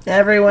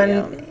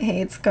 Everyone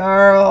hates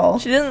Carl.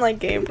 She didn't like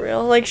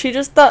Gabriel. Like, she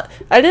just thought...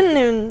 I didn't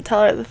even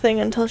tell her the thing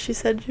until she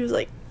said, she was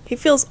like, he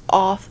feels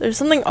off. There's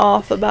something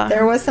off about him.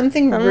 There was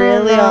something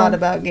really odd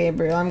about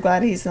Gabriel. I'm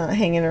glad he's not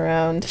hanging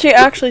around. She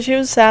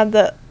was sad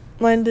that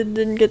Landon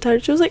didn't get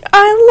tired. She was like,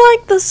 I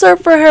like the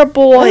surfer hair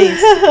boys.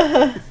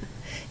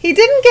 He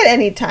didn't get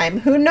any time.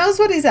 Who knows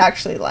what he's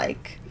actually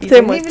like?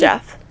 Same with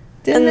Jeff.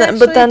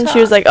 But then she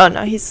was like, oh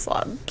no, he's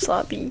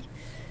sloppy.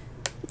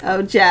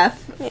 Oh,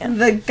 Jeff. Yeah.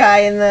 The guy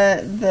in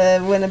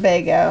the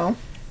Winnebago.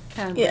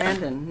 And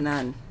Brandon,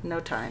 none. No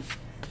time.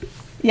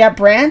 Yeah,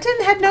 Brandon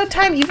had no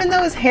time, even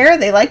though his hair,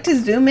 they liked to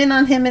zoom in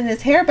on him and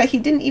his hair, but he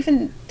didn't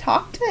even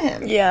talk to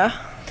him. Yeah.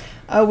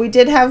 We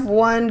did have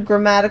one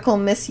grammatical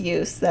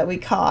misuse that we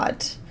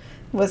caught.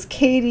 Was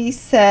Katie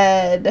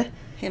said...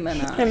 Him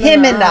and I.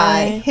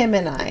 Him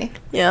and I.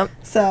 Yep.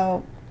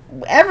 So,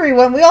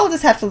 everyone, we all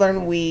just have to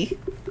learn we.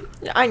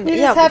 I know. We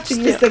just have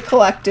to use the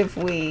collective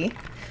we.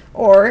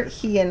 Or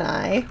he and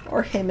I,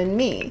 or him and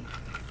me.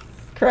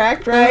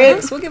 Correct,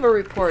 right? So we'll give a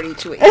report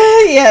each week.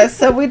 Yes,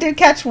 so we did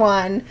catch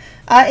one.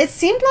 It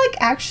seemed like,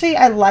 actually,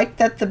 I liked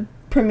that the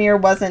premiere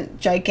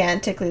wasn't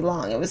gigantically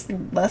long. It was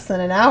less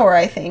than an hour,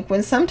 I think,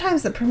 when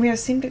sometimes the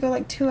premieres seemed to go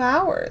like 2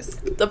 hours.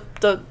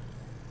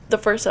 The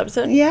first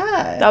episode?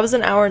 Yeah. That was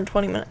an hour and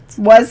 20 minutes.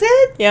 Was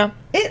it? Yeah.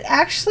 It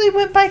actually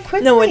went by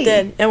quickly. No, it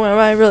did. It went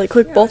by really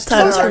quick both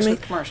times for me.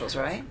 With commercials,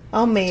 right?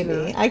 Oh,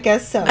 maybe. I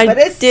guess so. But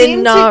it did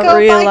not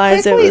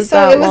realize it was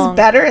that long. So it was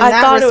better in that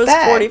respect. I thought it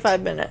was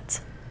 45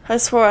 minutes. I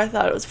swore I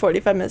thought it was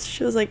 45 minutes.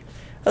 She was like,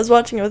 I was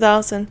watching it with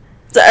Allison.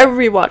 So I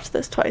rewatched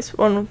this twice.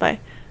 One with my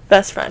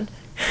best friend.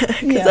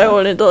 Because I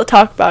wanted to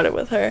talk about it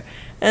with her.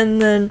 And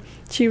then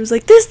she was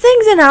like, this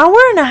thing's an hour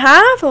and a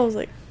half? I was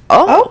like,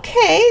 oh.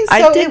 Okay,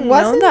 so it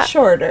wasn't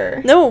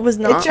shorter. No, it was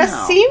not. It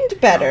just seemed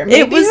better. Maybe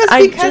it was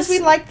because we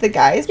liked the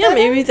guys better.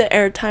 Yeah, maybe the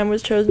airtime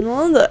was chosen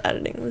well. The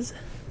editing was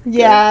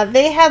Yeah,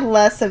 they had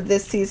less of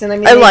this season. I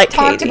mean, they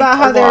talked about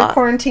how they were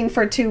quarantined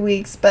for 2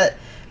 weeks, but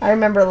I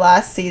remember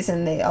last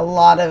season, a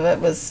lot of it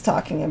was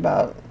talking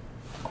about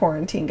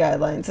quarantine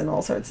guidelines and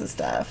all sorts of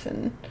stuff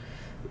and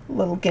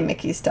little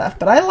gimmicky stuff.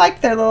 But I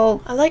like their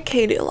little... I like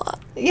Katie a lot.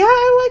 Yeah,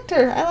 I liked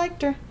her. I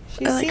like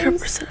her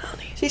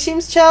personality. She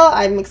seems chill.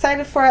 I'm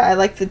excited for it. I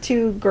like the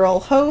 2 girl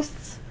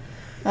hosts.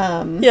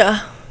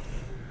 Yeah.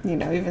 You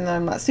know, even though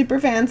I'm not super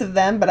fans of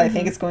them, but I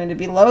think it's going to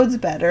be loads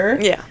better.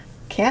 Yeah.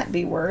 Can't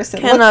be worse.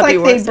 It looks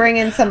like they bring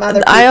in some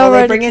other people.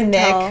 They bring in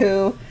Nick,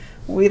 who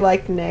we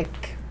like Nick.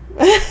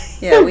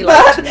 Yeah, we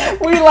liked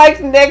Nick. We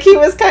liked Nick. He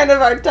was kind of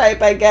our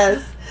type, I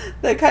guess.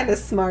 The kind of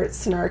smart,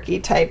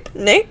 snarky type.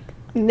 Nick?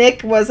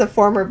 Nick was a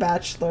former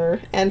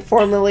Bachelor and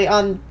formerly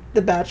on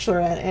The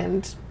Bachelorette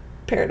and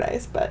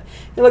Paradise, but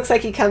it looks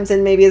like he comes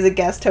in maybe as a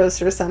guest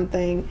host or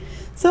something.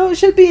 So it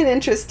should be an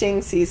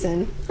interesting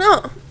season.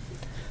 Oh.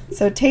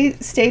 So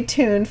stay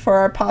tuned for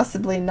our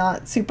possibly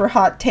not super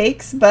hot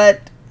takes,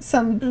 but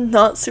some...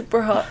 Not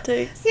super hot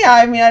takes. Yeah,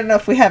 I mean, I don't know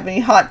if we have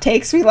any hot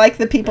takes. We like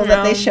the people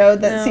that they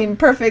showed that seem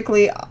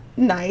perfectly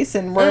nice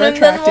and were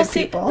attractive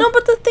people. No,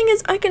 but the thing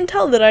is, I can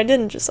tell that I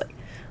didn't just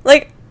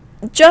like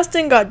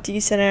Justin got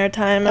decent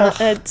airtime,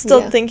 and I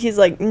still think he's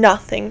like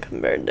nothing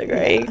compared to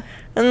Greg. Yeah.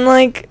 And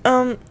like,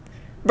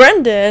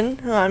 Brendan,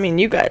 I mean,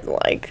 you guys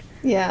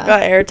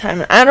got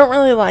airtime, and I don't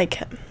really like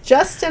him.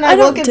 Justin, I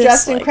will give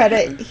Justin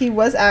credit.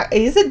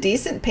 He's a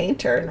decent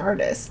painter and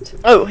artist.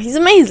 Oh, he's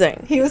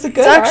amazing. He was a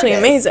good artist. Actually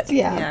amazing.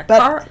 Yeah,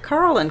 but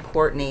Carl and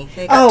Courtney,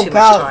 they got too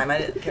much time. I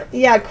didn't care.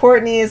 Yeah,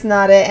 Courtney is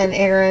not it, and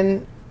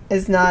Aaron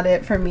is not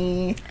it for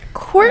me.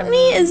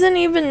 Courtney isn't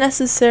even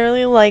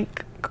necessarily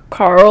like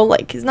Carl.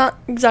 Like, he's not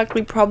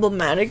exactly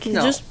problematic. He's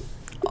just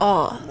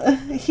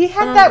he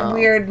had that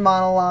weird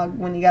monologue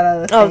when he got out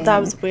of the thing. Oh, that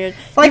was weird.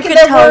 Like, there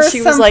were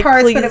some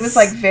parts, but it was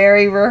like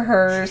very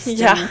rehearsed.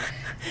 Yeah.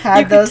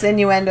 Had those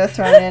innuendo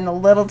thrown in a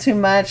little too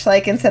much,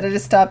 like instead of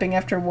just stopping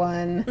after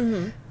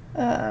one.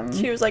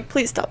 She was like,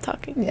 please stop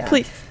talking. Yeah.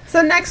 Please.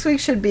 So next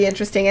week should be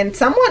interesting. And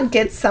someone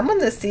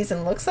this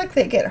season looks like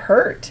they get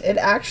hurt. It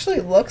actually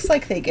looks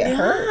like they get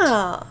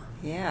hurt.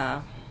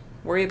 Yeah.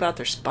 Worry about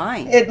their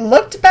spine. It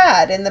looked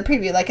bad in the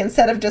preview. Like,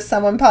 instead of just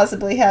someone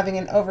possibly having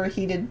an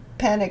overheated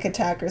panic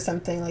attack or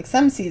something, like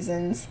some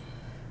seasons,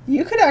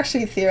 you could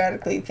actually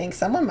theoretically think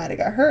someone might have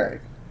got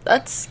hurt.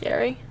 That's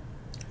scary.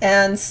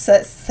 And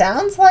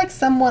sounds like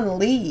someone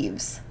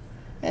leaves,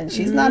 and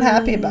she's not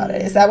happy about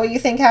it. Is that what you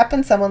think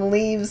happened? Someone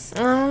leaves,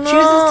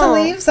 chooses to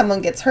leave,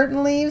 someone gets hurt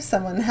and leaves,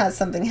 someone has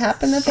something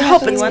happen that they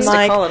have to leave. Wants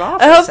to call it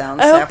off.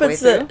 I hope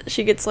it's that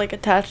she gets like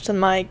attached to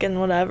Mike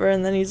and whatever,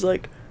 and then he's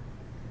like,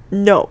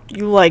 no,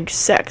 you like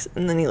sex,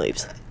 and then he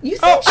leaves. You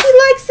think she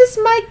likes this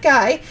Mike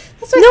guy?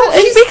 That's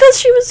what because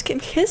she was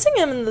kissing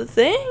him in the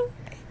thing.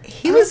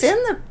 He was in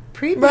the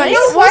previous. Right?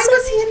 No, why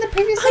was he in the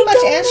previous so much?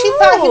 And she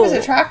thought he was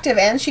attractive,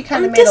 and she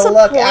kind of made a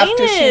look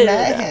after she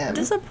met him. I'm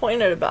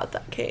disappointed about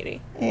that,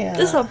 Katie. Yeah.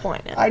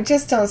 Disappointed. I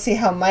just don't see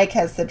how Mike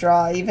has the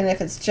draw, even if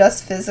it's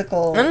just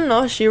physical. I don't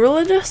know. Is she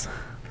religious?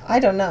 I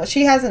don't know.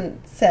 She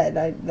hasn't said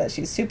that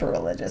she's super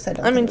religious. I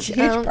think it's a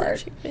huge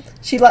part.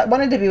 She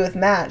wanted to be with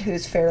Matt,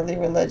 who's fairly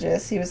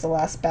religious. He was the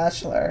last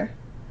Bachelor.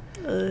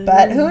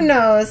 But who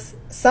knows?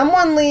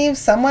 Someone leaves.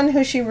 Someone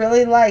who she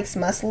really likes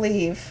must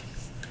leave.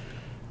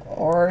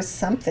 Or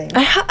something.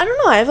 I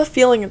don't know. I have a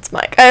feeling it's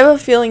Mike. I have a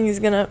feeling he's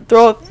going to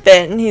throw a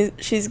fit, and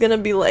she's going to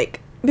be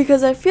like...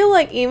 Because I feel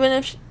like even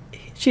if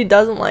she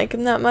doesn't like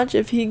him that much,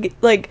 if he,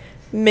 like...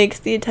 makes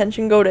the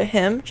attention go to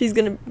him, she's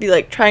gonna be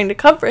like trying to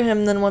comfort him,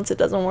 and then once it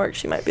doesn't work,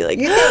 she might be like,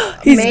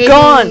 he's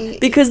gone,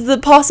 because the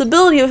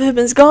possibility of him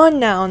is gone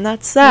now, and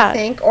that's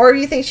sad. Or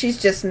you think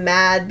she's just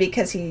mad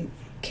because he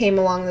came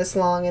along this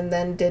long and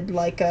then did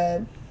like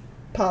a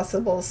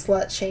possible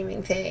slut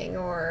shaming thing,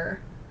 or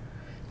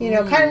kind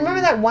of remember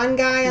that one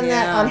guy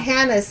on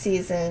Hannah's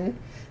season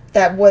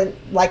that went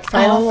like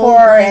Final Four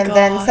and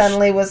then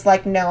suddenly was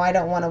like, no, I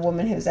don't want a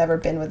woman who's ever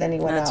been with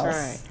anyone else.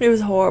 Right. It was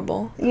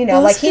horrible.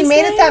 Like he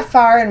made it that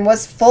far and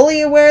was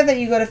fully aware that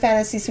you go to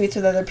fantasy suites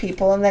with other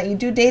people and that you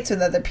do dates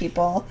with other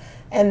people,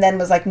 and then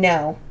was like,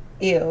 no,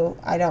 ew,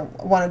 I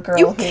don't want a girl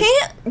who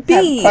can't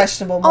be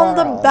questionable morals.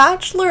 On The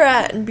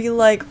Bachelorette and be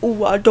like,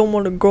 oh, I don't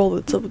want a girl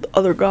that's up with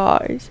other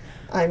guys.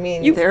 I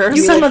mean, there are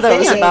some of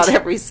those about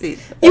every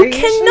season. You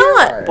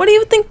cannot. Sure? What do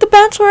you think The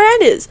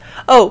Bachelorette is?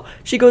 Oh,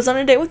 she goes on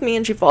a date with me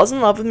and she falls in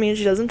love with me and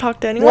she doesn't talk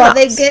to anyone else.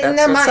 Well, they get in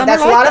their mind.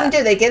 That's what a lot of them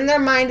do. They get in their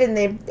mind and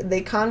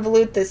they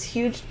convolute this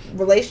huge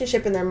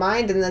relationship in their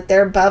mind, and that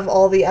they're above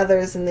all the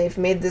others, and they've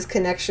made this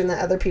connection that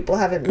other people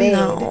haven't made.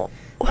 No.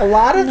 A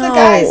lot of the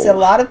guys, a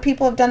lot of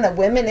people have done that.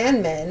 Women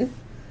and men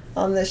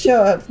on the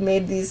show have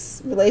made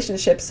these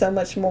relationships so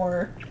much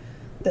more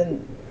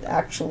than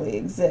actually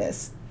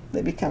exist.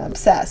 They become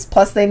obsessed.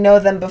 Plus, they know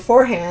them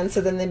beforehand, so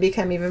then they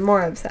become even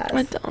more obsessed.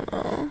 I don't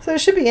know. So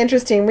it should be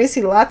interesting. We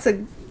see lots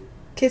of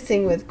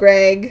kissing with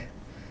Greg,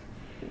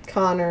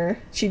 Connor.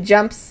 She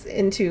jumps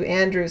into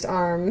Andrew's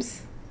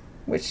arms,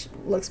 which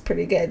looks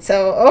pretty good.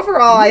 So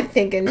overall, I'm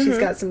thinking she's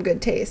got some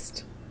good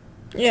taste.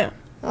 Yeah.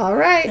 All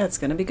right. Yeah, it's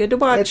going to be good to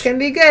watch. It's going to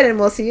be good, and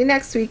we'll see you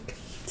next week.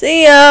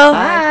 See ya.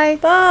 Bye.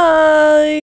 Bye.